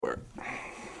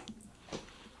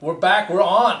We're back. We're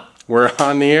on. We're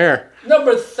on the air.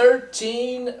 Number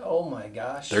 13. Oh my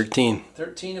gosh. 13.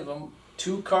 13 of them.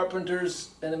 2 carpenters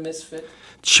and a misfit.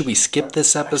 Should we skip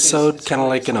this episode? Kind of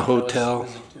like in a hotel?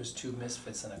 It was 2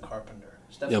 misfits and a carpenter.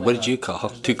 Yeah, what did you call?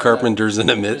 2 carpenters and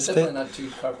a misfit? Definitely not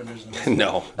 2 carpenters and a misfit.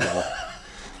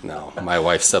 No. My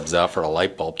wife subs out for a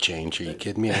light bulb change. Are you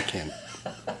kidding me? I can't.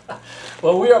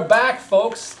 Well, we are back,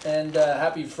 folks, and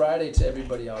happy Friday to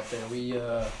everybody out there. We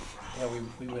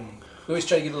always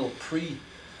try to get a little pre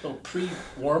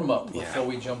warm up before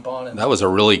we jump on. And that was a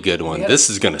really good one. This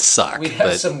is going to suck. We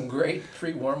had some great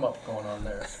pre warm up going on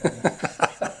there.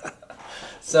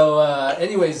 So,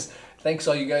 anyways, thanks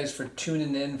all you guys for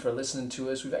tuning in, for listening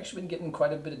to us. We've actually been getting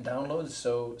quite a bit of downloads,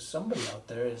 so somebody out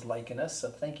there is liking us. So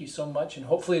thank you so much, and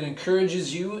hopefully it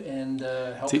encourages you and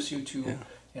helps you to,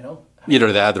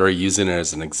 Either that or using it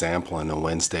as an example in a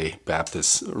Wednesday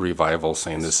Baptist revival,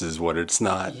 saying this is what it's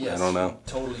not. Yes, I don't know.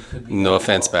 Totally could be. No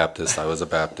offense, Baptist. I was a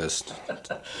Baptist.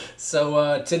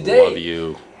 So today, love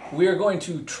you. We are going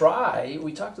to try.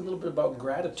 We talked a little bit about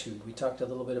gratitude. We talked a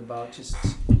little bit about just,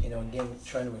 again,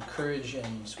 trying to encourage.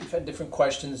 And we've had different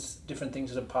questions, different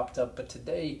things that have popped up. But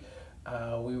today,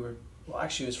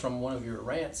 it was from one of your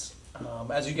rants.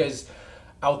 As you guys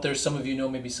out there, some of you know,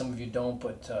 maybe some of you don't,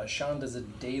 but Sean does a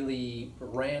daily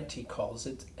rant, he calls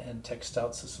it, and texts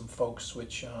out to some folks,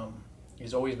 which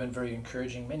has always been very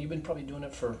encouraging. Man, you've been probably doing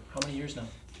it for how many years now?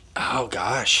 Oh,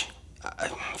 gosh.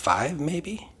 5,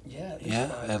 maybe? Yeah,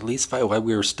 at least 5.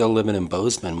 We were still living in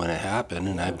Bozeman when it happened,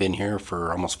 and I've been here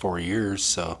for almost 4 years,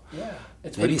 so yeah,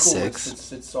 it's maybe pretty cool.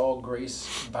 6. It's all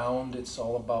grace-bound. It's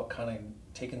all about kind of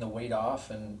taking the weight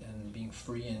off and being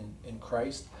free in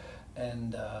Christ.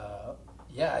 And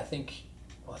I think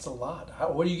that's a lot.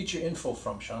 Where do you get your info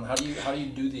from, Sean? How do you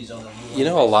do these on the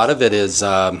a lot of it is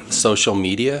social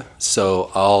media.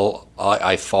 So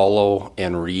I follow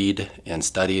and read and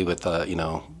study with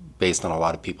based on a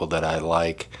lot of people that I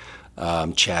like.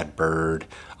 Chad Bird,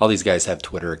 all these guys have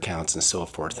Twitter accounts and so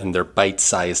forth, and they're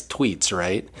bite-sized tweets,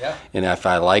 right? Yeah. And if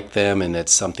I like them and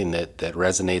it's something that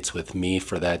resonates with me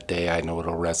for that day, I know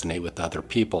it'll resonate with other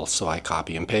people, so I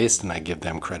copy and paste, and I give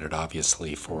them credit,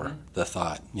 obviously, for the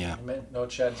thought. Yeah. Amen. No,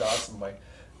 Chad's awesome. I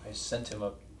sent him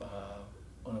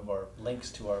one of our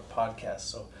links to our podcast,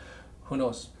 so who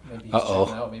knows? Maybe he's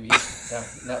checking out. Maybe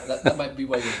that might be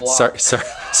why you're blocked.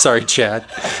 Sorry, Chad.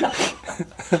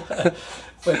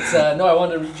 But I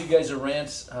wanted to read you guys a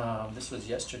rant. This was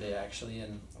yesterday, actually,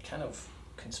 and kind of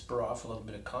can spur off a little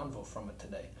bit of convo from it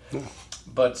today. Yeah.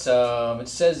 But it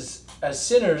says, as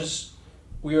sinners,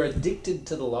 we are addicted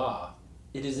to the law.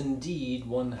 It is indeed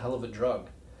one hell of a drug.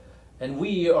 And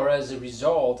we are, as a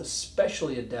result,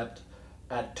 especially adept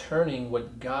at turning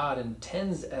what God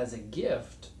intends as a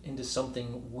gift into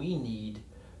something we need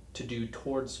to do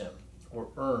towards Him, or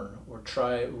earn, or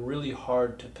try really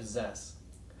hard to possess.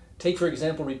 Take, for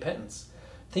example, repentance.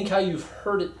 Think how you've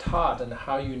heard it taught and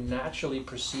how you naturally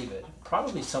perceive it.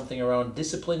 Probably something around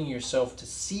disciplining yourself to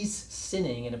cease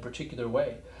sinning in a particular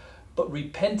way. But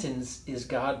repentance is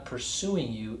God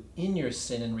pursuing you in your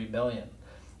sin and rebellion,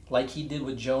 like He did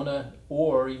with Jonah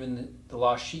or even the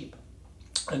lost sheep,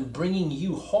 and bringing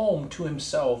you home to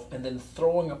Himself and then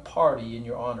throwing a party in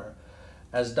your honor.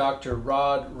 As Dr.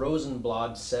 Rod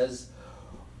Rosenblad says,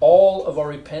 all of our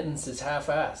repentance is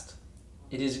half-assed.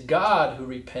 It is God who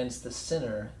repents the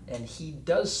sinner, and He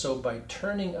does so by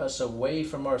turning us away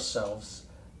from ourselves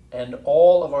and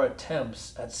all of our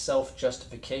attempts at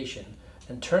self-justification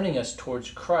and turning us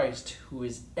towards Christ, who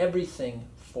is everything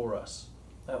for us.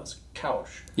 That was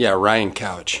Couch. Yeah, Ryan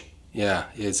Couch. Yeah,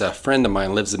 he's a friend of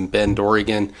mine, lives in Bend,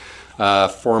 Oregon,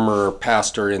 former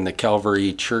pastor in the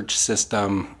Calvary church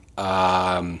system,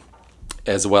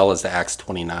 as well as the Acts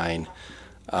 29.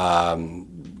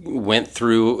 Went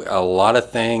through a lot of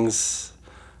things.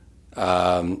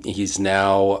 He's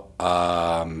now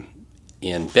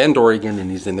in Bend, Oregon, and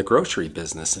he's in the grocery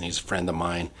business, and he's a friend of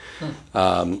mine,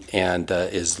 and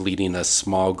is leading a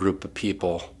small group of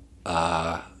people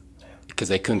because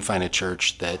they couldn't find a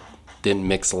church that didn't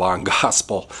mix law and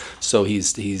gospel. So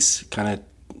he's kind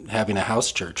of having a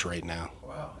house church right now.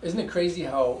 Wow. Isn't it crazy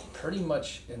how pretty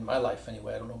much in my life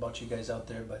anyway, I don't know about you guys out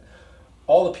there, but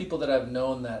all the people that I've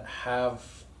known that have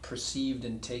perceived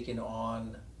and taken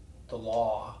on the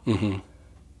law,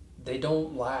 they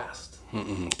don't last.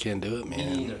 Can't do it, man.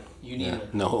 Me neither. You neither.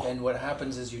 No. And what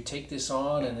happens is you take this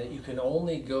on, and you can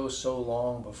only go so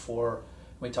long before.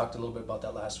 We talked a little bit about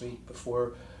that last week.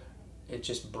 Before it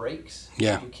just breaks.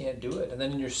 Yeah. You can't do it. And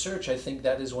then in your search, I think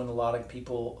that is when a lot of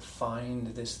people find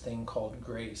this thing called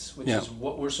grace, which is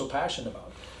what we're so passionate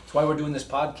about. That's why we're doing this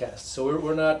podcast. So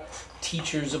we're not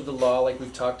teachers of the law like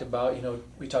we've talked about. You know,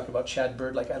 we talked about Chad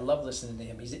Bird. Like, I love listening to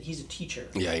him. He's a teacher.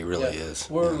 Yeah, he really is.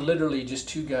 We're literally just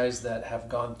two guys that have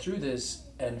gone through this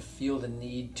and feel the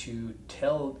need to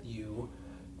tell you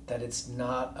that it's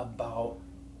not about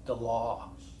the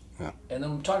law. Yeah. And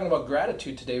then we're talking about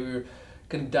gratitude today. We were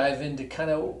going to dive into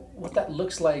kind of what that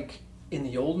looks like in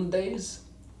the olden days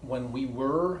when we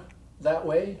were that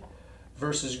way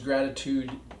versus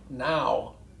gratitude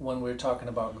now when we're talking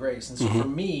about grace. And so for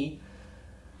me,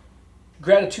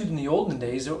 gratitude in the olden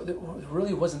days, there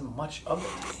really wasn't much of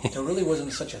it. There really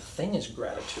wasn't such a thing as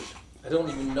gratitude. I don't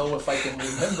even know if I can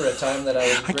remember a time that I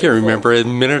was grateful. I can't remember a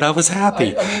minute I was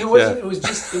happy. I mean, it wasn't.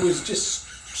 It was just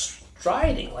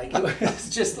striding. Like, it was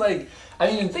just like, I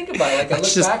didn't even think about it. Like, I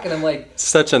look back and I'm like,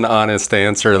 such an honest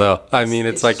answer, though. I mean,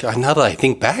 it's like, now that I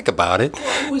think back about it,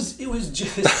 well, it was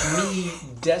just me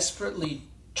desperately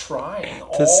trying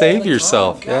to save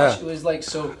yourself. Gosh, it was like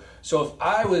so if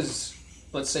I was,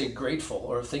 let's say, grateful,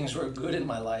 or if things were good in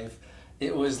my life,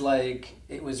 it was like,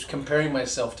 it was comparing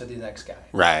myself to the next guy.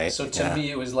 Right. So to me,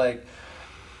 it was like,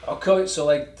 okay, so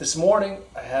like this morning,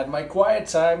 I had my quiet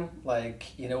time.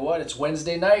 Like, you know what? It's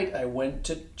Wednesday night. I went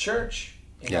to church.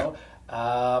 You know,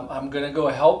 I'm going to go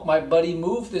help my buddy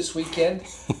move this weekend.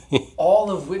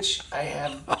 All of which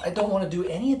I don't want to do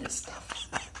any of this stuff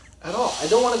at all. I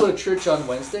don't want to go to church on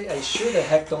Wednesday. I sure the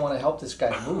heck don't want to help this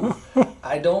guy move.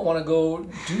 I don't want to go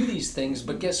do these things.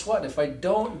 But guess what? If I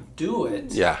don't do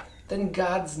it, then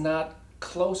God's not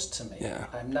close to me. Yeah.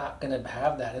 I'm not going to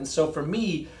have that. And so for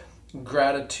me,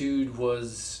 gratitude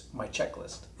was my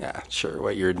checklist. Yeah, sure,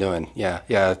 what you're doing. Yeah.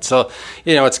 So,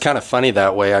 you know, it's kind of funny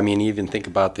that way. I mean, even think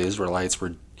about the Israelites,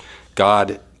 where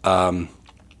God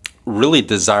really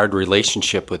desired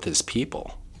relationship with his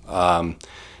people.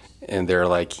 And they're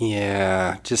like,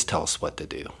 just tell us what to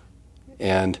do.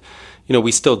 And, you know,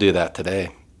 we still do that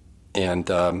today.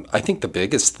 And I think the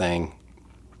biggest thing,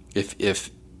 if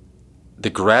the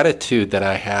gratitude that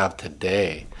I have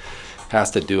today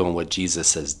has to do with what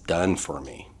Jesus has done for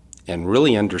me, and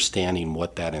really understanding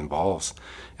what that involves.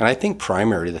 And I think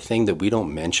primarily the thing that we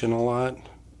don't mention a lot,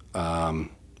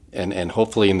 and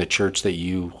hopefully in the church that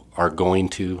you are going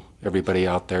to, everybody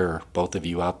out there, or both of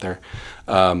you out there,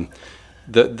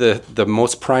 the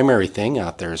most primary thing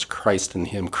out there is Christ and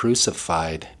him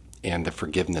crucified and the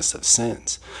forgiveness of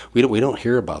sins. We don't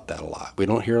hear about that a lot. We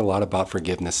don't hear a lot about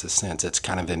forgiveness of sins. It's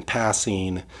kind of in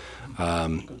passing,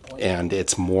 and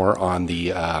it's more on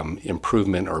the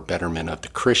improvement or betterment of the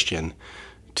Christian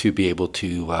to be able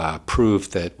to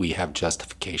prove that we have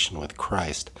justification with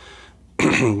Christ.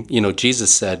 You know,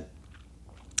 Jesus said,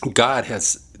 God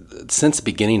has, since the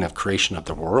beginning of creation of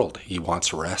the world, he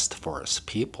wants rest for his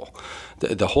people.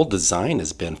 The whole design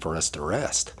has been for us to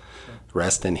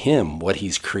rest in him, what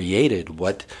he's created,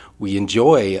 what we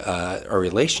enjoy, our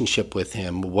relationship with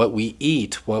him, what we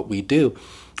eat, what we do.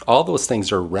 All those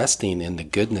things are resting in the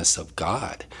goodness of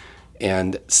God.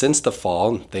 And since the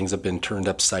fall, things have been turned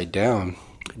upside down.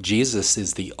 Jesus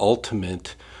is the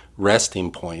ultimate resting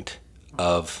point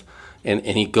of, and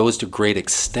he goes to great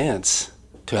extents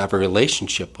to have a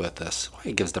relationship with us.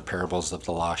 He gives the parables of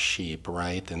the lost sheep,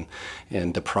 right?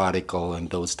 And the prodigal and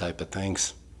those type of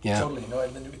things. Yeah. Totally. No,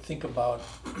 and then we think about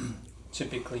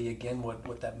typically, again,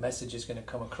 what that message is going to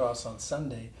come across on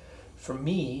Sunday. For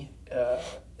me,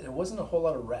 there wasn't a whole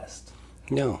lot of rest.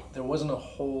 No. There wasn't a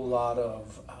whole lot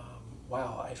of,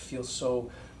 wow, I feel so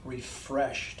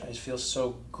refreshed. I feel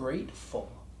so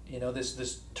grateful. You know,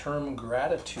 this term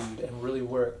gratitude and really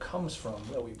where it comes from.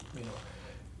 That we, you know.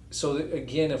 So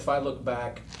again, if I look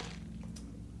back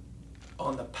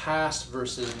on the past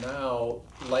versus now,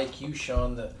 like you,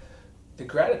 Sean, the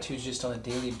gratitude is just on a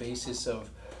daily basis of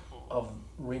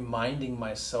reminding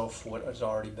myself what has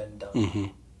already been done. Mm-hmm.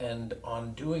 And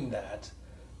on doing that,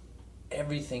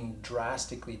 everything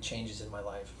drastically changes in my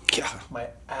life. Yeah. My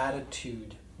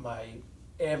attitude, my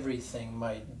everything,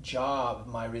 my job,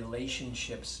 my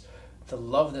relationships, the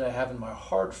love that I have in my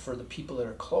heart for the people that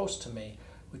are close to me,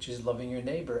 which is loving your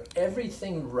neighbor.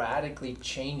 Everything radically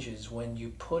changes when you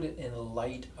put it in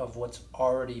light of what's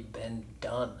already been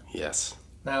done. Yes.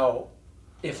 Now,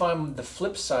 if I'm the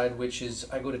flip side, which is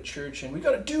I go to church and we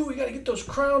got to get those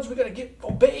crowns, we got to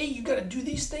obey, you got to do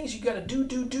these things, you got to do,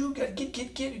 got to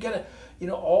get, you got to, you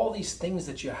know, all these things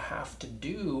that you have to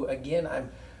do. Again,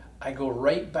 I go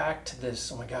right back to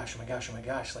this, oh my gosh,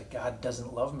 like God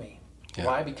doesn't love me. Yeah.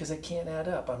 Why? Because I can't add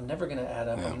up. I'm never going to add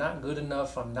up. Yeah. I'm not good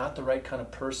enough. I'm not the right kind of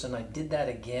person. I did that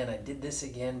again. I did this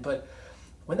again. But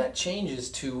When that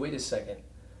changes to, wait a second,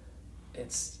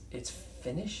 it's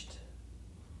finished.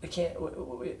 It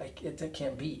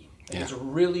can't be. Yeah. It's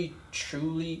really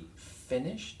truly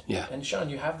finished. Yeah. And Sean,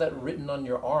 you have that written on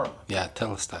your arm. Yeah,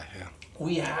 telestai, yeah.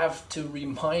 We have to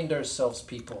remind ourselves,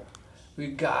 people.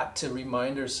 We've got to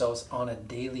remind ourselves on a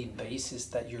daily basis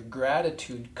that your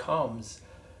gratitude comes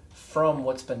from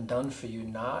what's been done for you,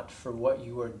 not for what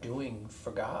you are doing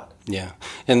for God. Yeah,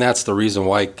 and that's the reason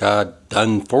why God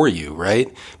done for you,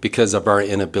 right? Because of our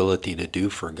inability to do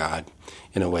for God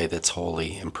in a way that's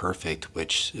holy and perfect,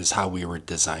 which is how we were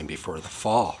designed before the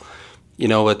fall. You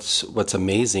know, what's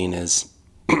amazing is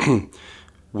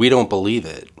we don't believe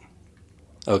it.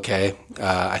 Okay,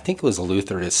 I think it was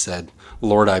Luther that said,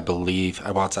 "Lord, I believe."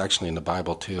 Well, it's actually in the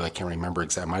Bible too. I can't remember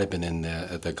exactly. It might have been in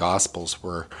the Gospels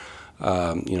where,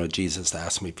 Jesus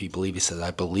asked me if he believed. He said,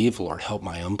 "I believe, Lord, help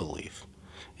my unbelief."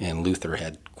 And Luther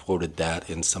had quoted that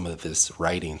in some of his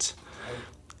writings.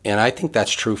 And I think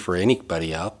that's true for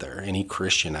anybody out there, any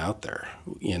Christian out there.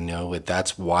 You know,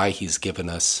 that's why he's given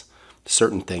us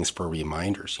certain things for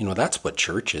reminders. You know, that's what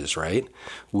church is, right?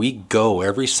 We go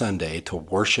every Sunday to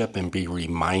worship and be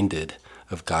reminded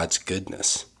of God's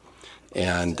goodness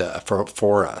and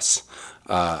for us.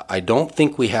 I don't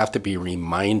think we have to be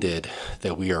reminded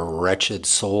that we are wretched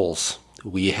souls.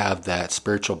 We have that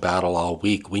spiritual battle all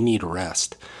week. We need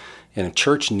rest. And a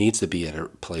church needs to be at a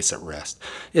place of rest.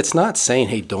 It's not saying,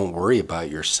 hey, don't worry about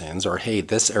your sins, or hey,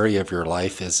 this area of your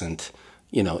life is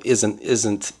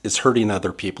hurting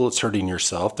other people. It's hurting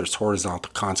yourself. There's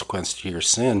horizontal consequence to your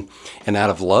sin. And out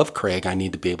of love, Craig, I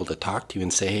need to be able to talk to you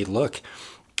and say, hey, look,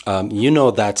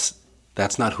 that's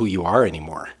not who you are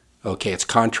anymore. Okay, it's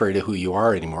contrary to who you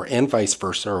are anymore, and vice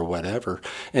versa or whatever,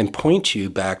 and point you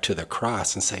back to the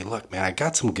cross and say, look, man, I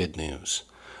got some good news.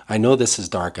 I know this is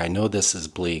dark. I know this is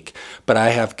bleak, but I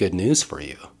have good news for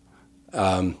you.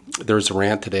 There's a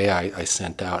rant today I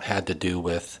sent out, had to do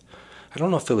with, I don't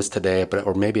know if it was today,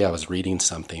 or maybe I was reading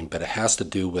something, but it has to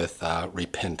do with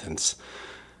repentance.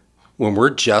 When we're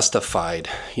justified,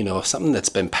 something that's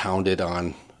been pounded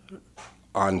on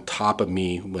top of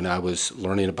me when I was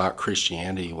learning about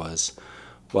Christianity was,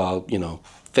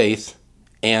 faith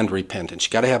and repentance.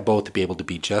 You got to have both to be able to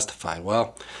be justified.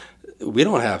 Well, we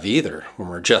don't have either when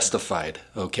we're justified.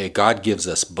 Okay, God gives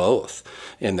us both.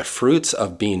 And the fruits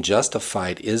of being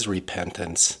justified is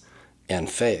repentance and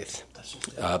faith.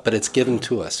 But it's given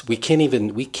to us. We can't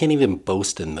even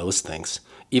boast in those things.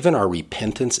 Even our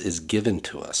repentance is given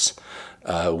to us.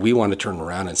 We want to turn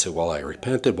around and say, well, I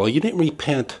repented. Well, you didn't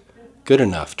repent good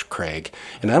enough, Craig.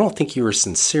 And I don't think you were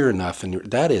sincere enough. And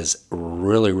that is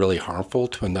really, really harmful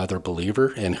to another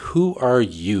believer. And who are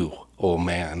you, oh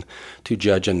man, to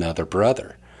judge another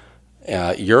brother?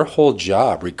 Your whole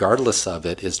job, regardless of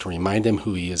it, is to remind him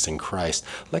who he is in Christ.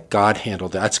 Let God handle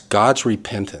that. That's God's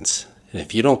repentance. And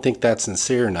if you don't think that's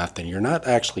sincere enough, then you're not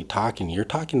actually talking. You're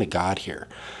talking to God here.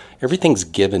 Everything's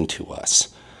given to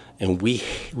us. And we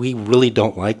really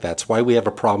don't like that. That's why we have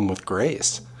a problem with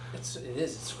grace.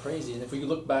 It's crazy. And if we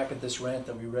look back at this rant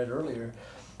that we read earlier,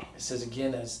 it says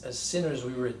again, as sinners,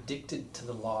 we were addicted to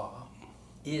the law.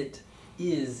 It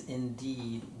is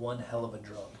indeed one hell of a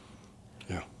drug.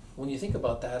 Yeah. When you think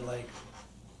about that, like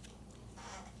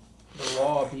the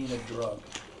law being a drug,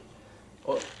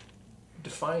 well,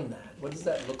 define that. What does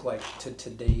that look like to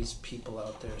today's people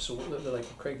out there? So they're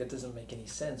like, Craig, that doesn't make any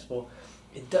sense. Well,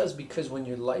 it does, because when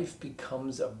your life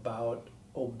becomes about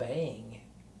obeying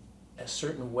a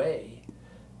certain way,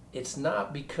 it's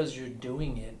not because you're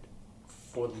doing it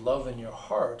for love in your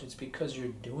heart. It's because you're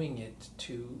doing it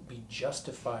to be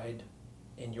justified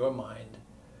in your mind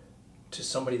to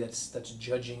somebody that's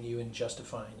judging you and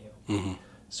justifying you. Mm-hmm.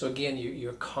 So again,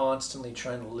 you're constantly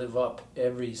trying to live up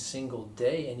every single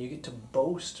day, and you get to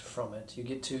boast from it. You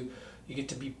get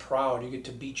to be proud. You get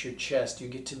to beat your chest. You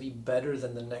get to be better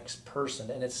than the next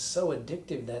person, and it's so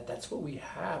addictive that's what we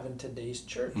have in today's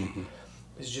church. Mm-hmm.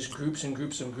 It's just groups and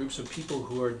groups and groups of people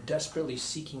who are desperately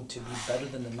seeking to be better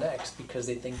than the next because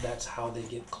they think that's how they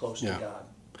get close to God.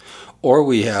 Or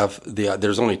we have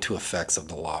there's only two effects of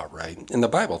the law, right? And the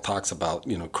Bible talks about,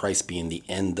 Christ being the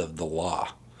end of the law.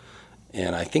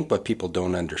 And I think what people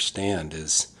don't understand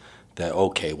is that,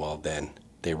 okay, well then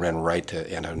they ran right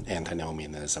to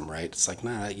antinomianism, right? It's like,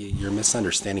 nah, you're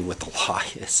misunderstanding what the law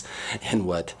is and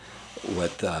what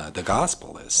the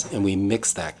gospel is. And we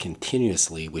mix that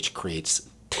continuously, which creates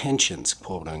tensions,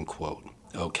 quote unquote,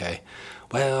 okay?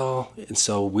 Well, and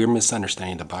so we're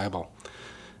misunderstanding the Bible.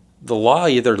 The law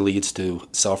either leads to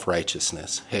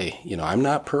self-righteousness. Hey, I'm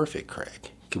not perfect,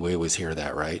 Craig. We always hear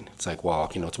that, right? It's like,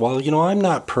 I'm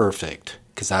not perfect,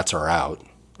 because that's our out,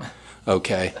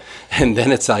 okay? And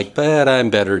then it's like, but I'm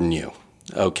better than you,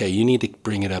 Okay, you need to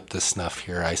bring it up to snuff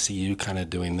here. I see you kind of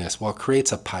doing this. Well, it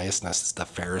creates a piousness. It's the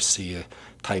Pharisee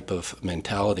type of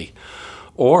mentality.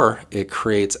 Or it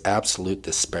creates absolute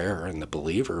despair in the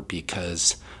believer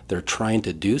because they're trying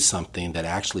to do something that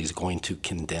actually is going to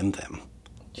condemn them.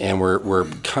 And we're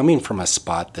coming from a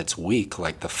spot that's weak,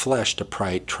 like the flesh, to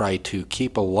try to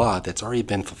keep a law that's already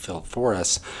been fulfilled for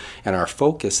us. And our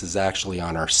focus is actually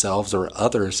on ourselves or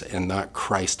others and not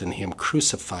Christ and Him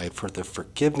crucified for the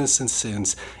forgiveness of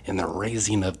sins and the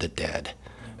raising of the dead.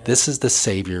 Amen. This is the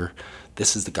Savior.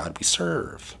 This is the God we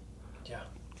serve. Yeah.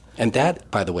 And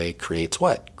that, by the way, creates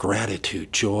what?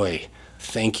 Gratitude, joy.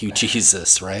 Thank you,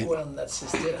 Jesus, right? Well, that's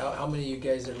just it. How many of you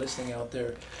guys are listening out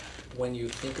there, when you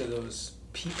think of those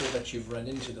people that you've run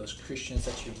into, those Christians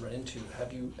that you've run into,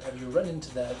 have you run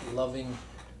into that loving,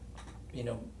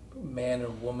 man or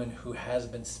woman who has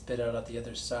been spit out at the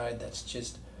other side, that's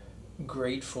just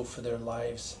grateful for their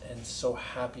lives and so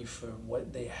happy for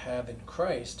what they have in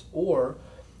Christ? Or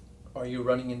are you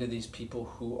running into these people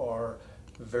who are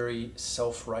very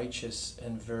self-righteous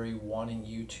and very wanting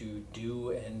you to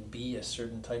do and be a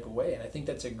certain type of way? And I think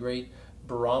that's a great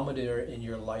barometer in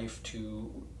your life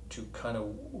to kind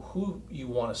of who you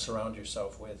want to surround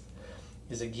yourself with.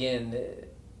 Is, again,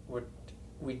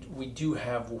 we do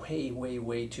have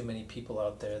way too many people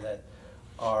out there that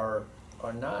are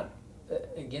not,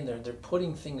 again, they're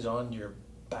putting things on your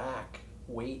back,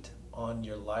 weight on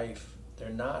your life. They're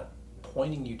not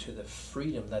pointing you to the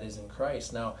freedom that is in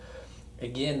Christ. Now,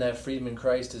 again, that freedom in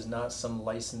Christ is not some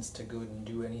license to go and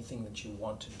do anything that you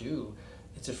want to do.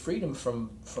 It's a freedom from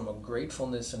a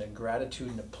gratefulness and a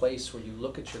gratitude in a place where you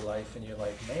look at your life and you're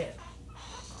like, man,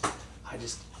 I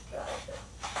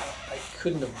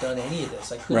couldn't have done any of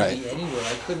this. I couldn't be anywhere.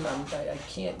 I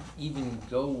can't even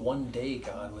go one day,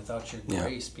 God, without your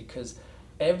grace, because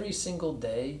every single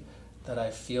day that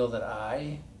I feel that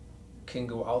I can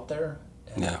go out there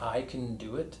and I can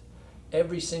do it,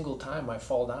 every single time I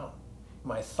fall down.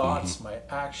 My thoughts, my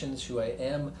actions, who I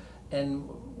am. And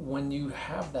when you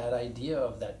have that idea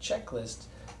of that checklist,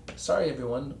 sorry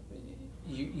everyone,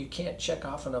 you can't check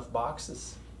off enough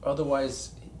boxes.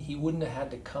 Otherwise, He wouldn't have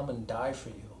had to come and die for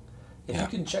you. If you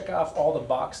can check off all the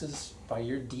boxes by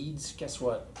your deeds, guess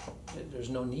what? There's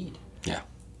no need. Yeah.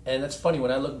 And that's funny,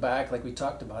 when I look back, like we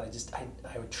talked about,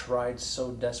 I tried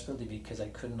so desperately because I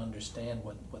couldn't understand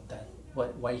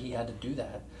why He had to do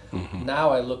that. Mm-hmm.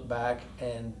 Now I look back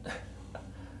and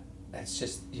it's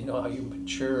just, how you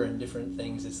mature in different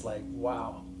things. It's like,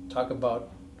 wow, talk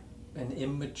about an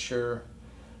immature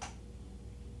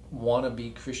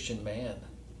wannabe Christian man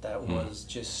that was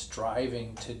just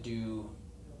striving to do,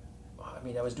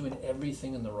 I was doing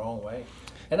everything in the wrong way.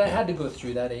 And I had to go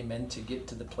through that, amen, to get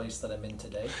to the place that I'm in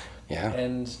today. Yeah.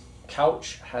 And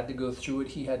Couch had to go through it.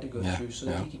 He had to go through so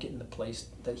that he could get in the place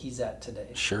that he's at today.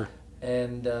 Sure.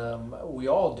 And we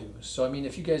all do. So,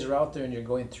 if you guys are out there and you're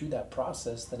going through that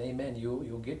process, then amen,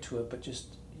 you'll get to it. But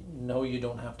just know you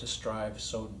don't have to strive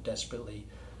so desperately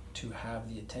to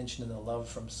have the attention and the love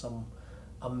from some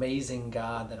amazing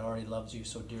God that already loves you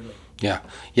so dearly. Yeah,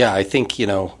 I think,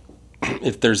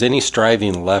 if there's any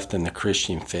striving left in the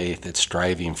Christian faith, it's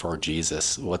striving for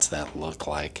Jesus. What's that look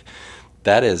like?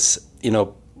 That is,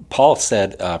 Paul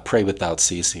said, pray without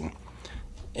ceasing.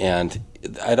 And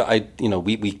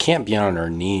we can't be on our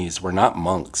knees. We're not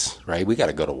monks, right? We got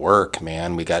to go to work,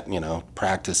 man. We got,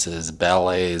 practices,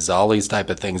 ballets, all these type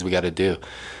of things we got to do.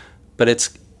 But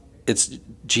it's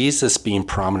Jesus being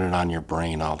prominent on your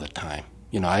brain all the time.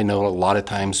 I know a lot of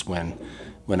times when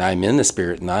I'm in the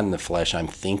spirit, not in the flesh, I'm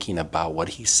thinking about what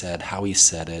He said, how He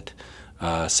said it,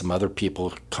 some other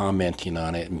people commenting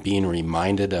on it, and being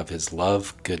reminded of His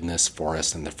love, goodness for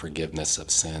us, and the forgiveness of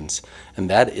sins. And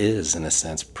that is, in a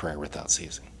sense, prayer without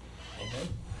ceasing. Amen.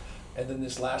 And then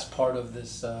this last part of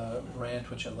this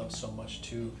rant, which I love so much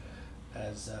too,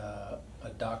 as a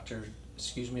doctor,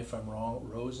 excuse me if I'm wrong,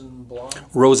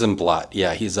 Rosenblatt,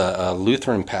 yeah. He's a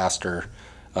Lutheran pastor,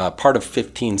 part of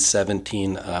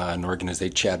 1517, an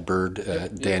organization, Chad Bird,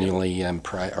 Daniel E.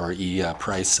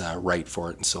 Price write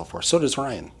for it and so forth. So does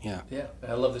Ryan, yeah. Yeah,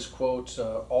 I love this quote,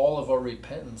 all of our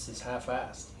repentance is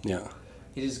half-assed. Yeah.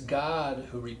 It is God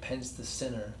who repents the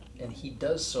sinner, and He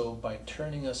does so by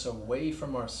turning us away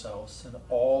from ourselves and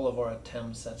all of our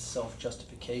attempts at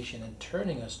self-justification and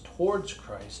turning us towards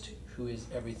Christ, who is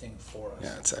everything for us.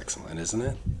 Yeah, it's excellent, isn't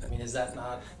it? Is that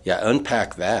not? Yeah,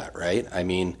 unpack that, right?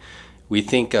 We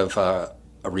think of a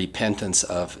repentance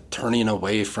of turning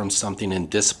away from something and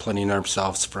disciplining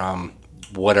ourselves from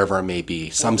whatever it may be,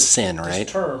 some sin, right?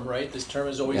 This term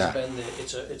has always been,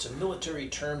 it's a military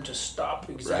term to stop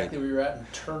exactly where you're at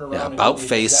and turn around. Yeah, about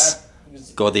face.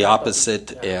 go the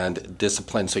opposite and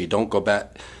discipline so you don't go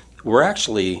back.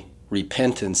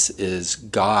 Repentance is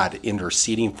God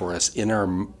interceding for us in our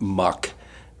muck,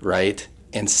 right?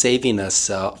 And saving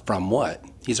us from what?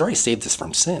 He's already saved us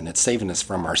from sin. It's saving us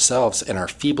from ourselves and our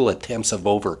feeble attempts of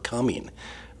overcoming,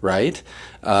 right?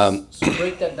 So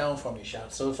break that down for me, Sean.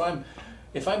 So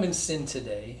if I'm in sin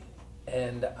today,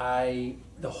 and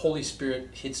the Holy Spirit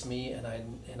hits me, and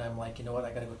I'm like, you know what,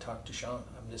 I got to go talk to Sean.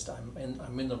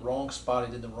 I'm in the wrong spot.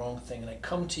 I did the wrong thing, and I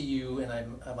come to you, and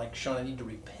I'm like, Sean, I need to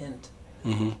repent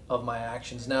of my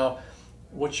actions. Now,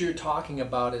 what you're talking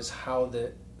about is how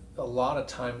a lot of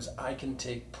times I can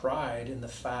take pride in the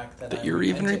fact that you're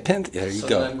even repenting. There you so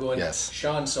go. Then I'm going, yes,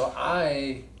 Sean. So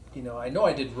I know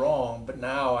I did wrong, but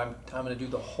now I'm going to do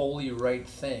the holy right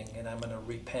thing, and I'm going to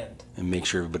repent and make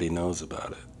sure everybody knows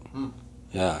about it.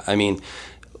 Yeah, I mean,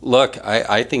 look,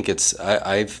 I think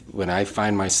when I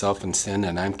find myself in sin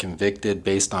and I'm convicted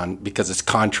because it's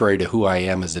contrary to who I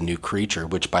am as a new creature,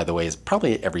 which by the way is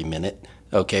probably every minute,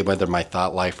 okay, whether my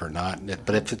thought life or not.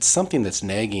 But if it's something that's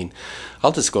nagging,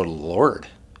 I'll just go to the Lord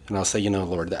and I'll say,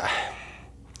 Lord,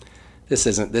 this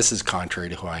is contrary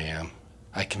to who I am.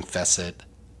 I confess it.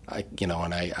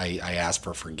 And I ask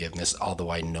for forgiveness, although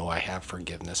I know I have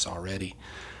forgiveness already.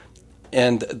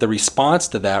 And the response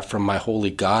to that from my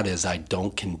holy God is, I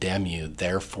don't condemn you,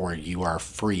 therefore you are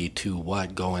free to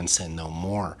what? Go and sin no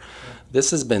more.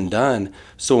 This has been done.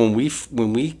 So when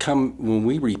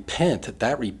we repent,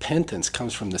 that repentance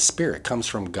comes from the Spirit, comes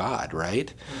from God,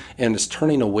 right? And it's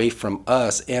turning away from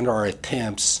us and our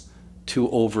attempts to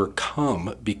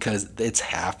overcome, because it's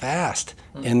half-assed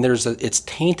and it's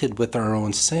tainted with our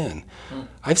own sin.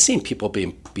 I've seen people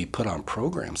be put on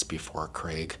programs before,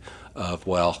 Craig, of,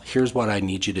 well, here's what I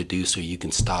need you to do so you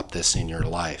can stop this in your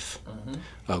life.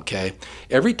 Okay?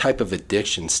 Every type of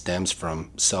addiction stems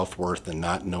from self-worth and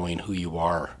not knowing who you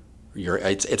are.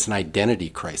 It's an identity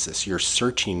crisis. You're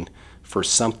searching for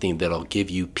something that'll give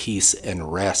you peace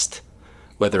and rest,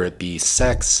 whether it be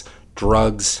sex,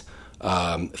 drugs,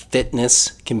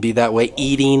 fitness can be that way,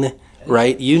 eating,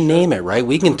 right? You name it, right?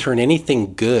 We can turn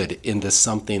anything good into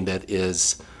something that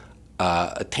is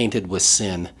tainted with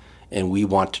sin, and we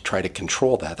want to try to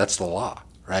control that. That's the law,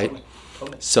 right?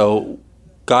 Totally. So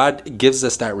God gives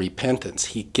us that repentance.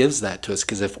 He gives that to us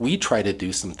because if we try to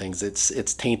do some things,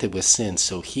 it's tainted with sin.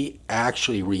 So he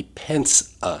actually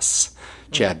repents us.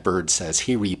 Chad Bird says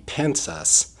he repents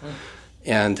us.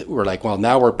 And we're like, well,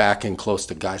 now we're back in close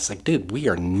to God. It's like, dude, we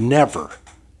are never,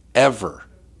 ever,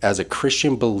 as a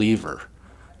Christian believer,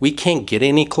 we can't get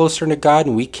any closer to God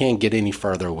and we can't get any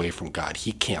farther away from God.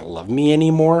 He can't love me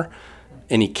anymore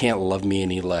and he can't love me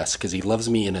any less because he loves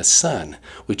me in his Son,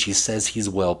 which he says he's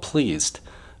well pleased.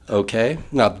 Okay?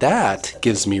 Now that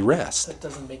gives me rest. That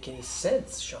doesn't make any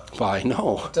sense, Sean. Well, I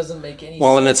know. It doesn't make any sense.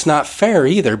 Well, and it's not fair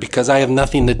either because I have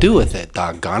nothing to do with it,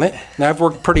 doggone it. And I've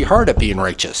worked pretty hard at being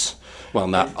righteous. Well,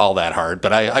 not all that hard,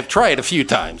 but I've tried a few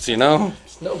times, No,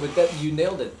 but you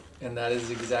nailed it. And that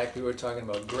is exactly what we're talking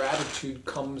about. Gratitude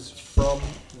comes from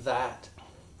that.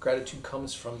 Gratitude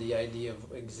comes from the idea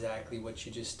of exactly what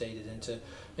you just stated.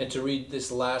 And to read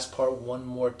this last part one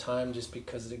more time, just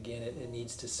because, again, it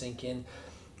needs to sink in.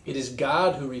 It is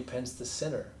God who repents the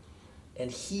sinner.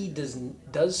 And he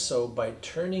does so by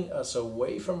turning us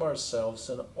away from ourselves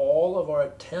and all of our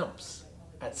attempts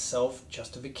at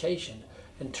self-justification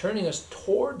and turning us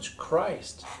towards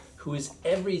Christ, who is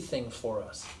everything for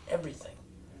us. Everything.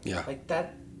 Yeah. Like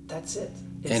that's it.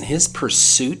 And his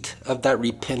pursuit of that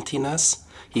repenting us,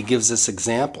 he gives us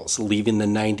examples, leaving the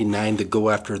 99 to go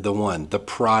after the one, the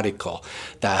prodigal.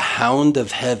 The hound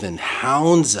of heaven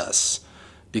hounds us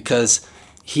because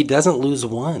he doesn't lose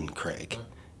one, Craig.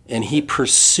 And he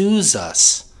pursues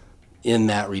us in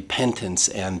that repentance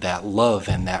and that love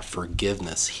and that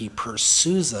forgiveness. He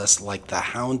pursues us like the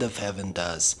hound of heaven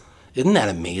does. Isn't that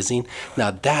amazing?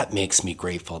 Now that makes me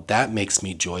grateful. That makes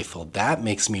me joyful. That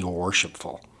makes me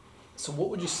worshipful. So what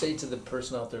would you say to the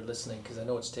person out there listening? Because I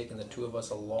know it's taken the two of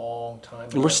us a long time.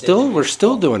 And we're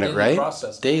still doing it, right?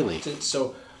 Process. Daily.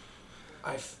 So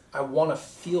I want to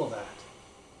feel that.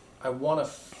 I want to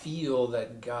feel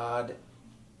that God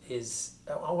is,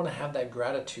 I want to have that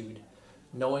gratitude,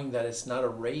 knowing that it's not a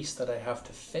race that I have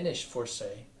to finish for,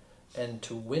 say, and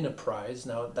to win a prize.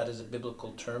 Now, that is a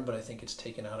biblical term, but I think it's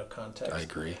taken out of context. I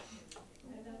agree.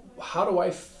 How do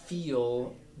I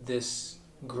feel this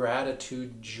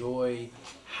gratitude, joy,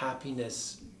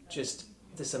 happiness, just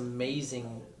this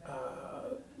amazing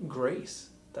grace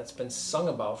that's been sung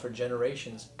about for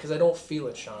generations? Because I don't feel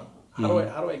it, Sean. How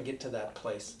do I get to that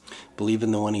place? Believe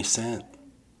in the one he sent.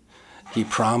 He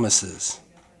promises.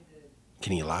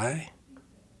 Can he lie?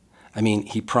 I mean,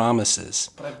 he promises.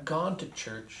 But I've gone to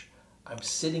church. I'm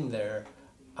sitting there.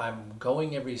 I'm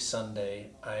going every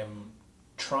Sunday. I'm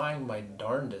trying my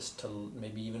darndest to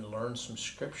maybe even learn some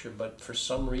scripture. But for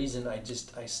some reason, I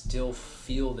still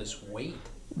feel this weight.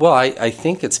 Well, I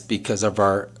think it's because of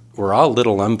we're all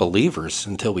little unbelievers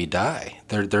until we die.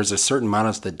 There's a certain amount of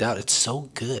us that doubt. It's so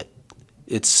good.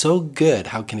 It's so good.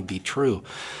 How can it be true?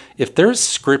 If there's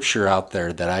scripture out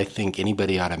there that I think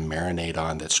anybody ought to marinate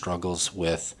on that struggles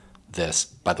with this,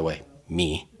 by the way,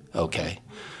 me, okay,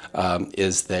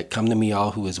 is that come to me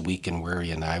all who is weak and weary,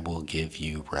 and I will give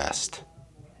you rest.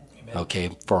 Amen.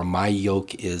 Okay, for my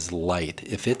yoke is light.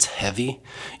 If it's heavy,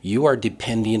 you are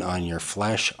depending on your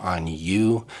flesh, on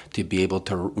you to be able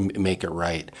to make it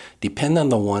right. Depend on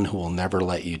the one who will never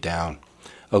let you down.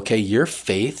 Okay, your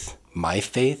faith, my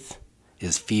faith,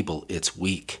 is feeble, it's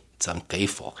weak, it's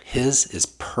unfaithful. His is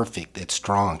perfect, it's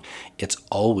strong, it's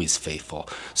always faithful.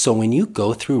 So when you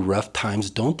go through rough times,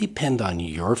 don't depend on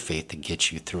your faith to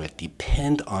get you through it.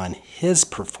 Depend on his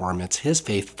performance, his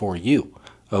faith for you,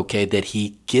 okay, that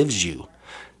he gives you.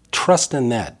 Trust in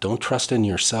that. Don't trust in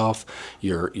yourself,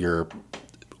 your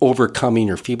overcoming,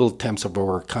 your feeble attempts of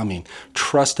overcoming.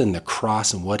 Trust in the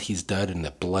cross and what he's done and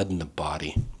the blood in the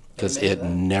body, because it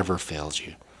never fails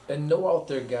you. And know out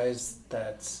there, guys,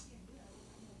 that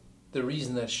the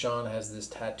reason that Sean has this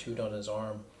tattooed on his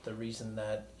arm, the reason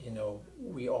that,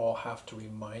 we all have to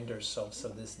remind ourselves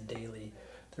of this daily,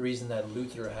 the reason that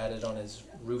Luther had it on his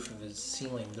roof of his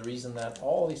ceiling, the reason that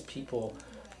all these people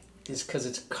is because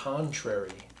it's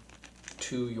contrary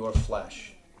to your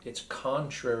flesh. It's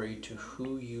contrary to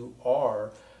who you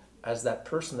are as that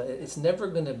person. It's never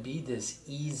going to be this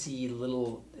easy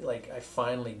little, like, I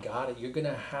finally got it. You're going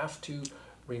to have to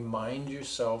remind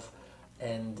yourself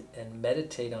and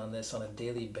meditate on this on a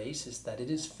daily basis that it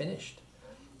is finished.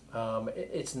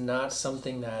 It's not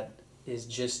something that is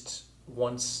just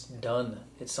once done.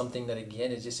 It's something that,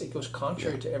 again, it goes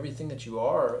contrary to everything that you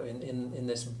are in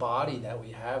this body that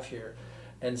we have here.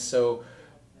 And so,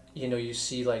 you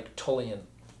see like Tullian,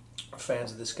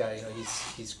 fans of this guy,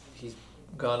 he's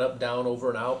gone up, down, over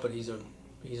and out, but he's an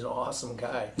awesome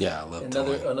guy. Yeah, I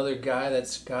love another guy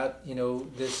that's got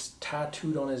this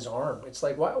tattooed on his arm. It's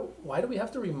like, why do we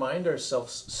have to remind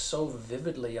ourselves so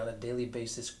vividly on a daily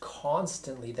basis,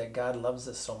 constantly, that God loves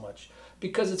us so much?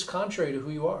 Because it's contrary to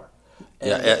who you are.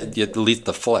 And at least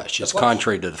the flesh. It's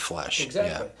contrary to the flesh.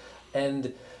 Exactly. Yeah.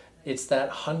 And it's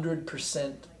that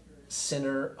 100%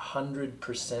 sinner,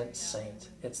 100% saint.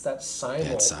 It's that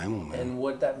simul. Man. And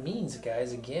what that means,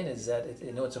 guys, again, is that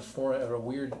it's a foreign or a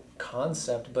weird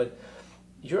concept, but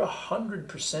you're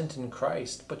 100% in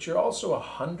Christ, but you're also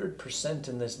 100%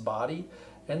 in this body,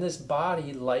 and this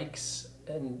body likes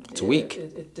and it's weak.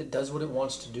 It does what it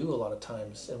wants to do a lot of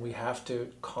times, and we have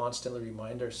to constantly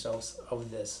remind ourselves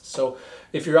of this. So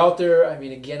if you're out there,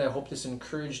 again, I hope this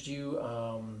encouraged you.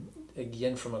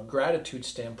 Again, from a gratitude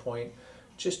standpoint,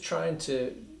 just trying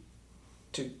to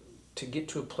get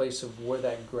to a place of where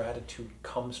that gratitude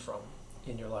comes from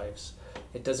in your lives.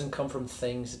 It doesn't come from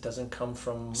things. It doesn't come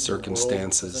from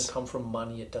circumstances. It doesn't come from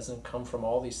money. It doesn't come from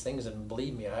all these things. And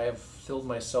believe me, I have filled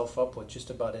myself up with just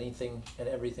about anything and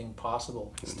everything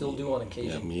possible. Still do on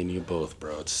occasion. Yeah, me and you both,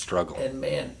 bro. It's a struggle. And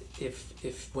man,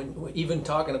 if when even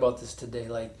talking about this today,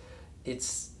 like it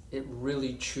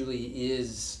really truly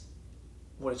is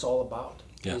what it's all about.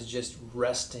 Yeah. Is just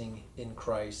resting in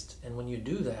Christ. And when you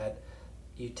do that,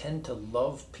 you tend to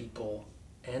love people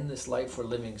and this life we're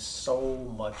living so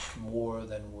much more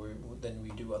than we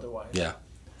do otherwise. Yeah.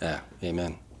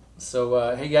 Amen.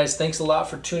 So, hey guys, thanks a lot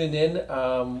for tuning in.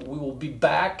 We will be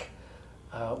back,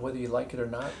 whether you like it or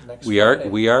not, next Friday.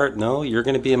 We are. No, you're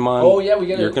going to be in Mon. Oh yeah,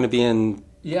 you're going to be in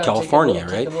California,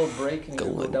 right? Take a little break and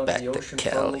go down to the ocean for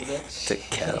a little bit. To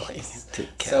Cali.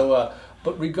 So,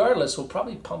 but regardless, we'll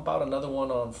probably pump out another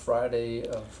one on Friday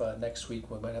of next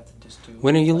week. We might have to just do.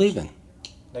 When are you leaving?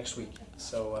 Next week.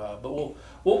 So, but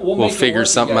we'll figure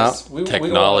something out.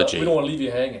 Technology. We don't want to leave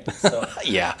you hanging. So.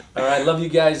 Yeah. All right. Love you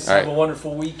guys. Have a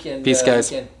wonderful week. And peace,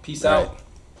 guys. Peace out.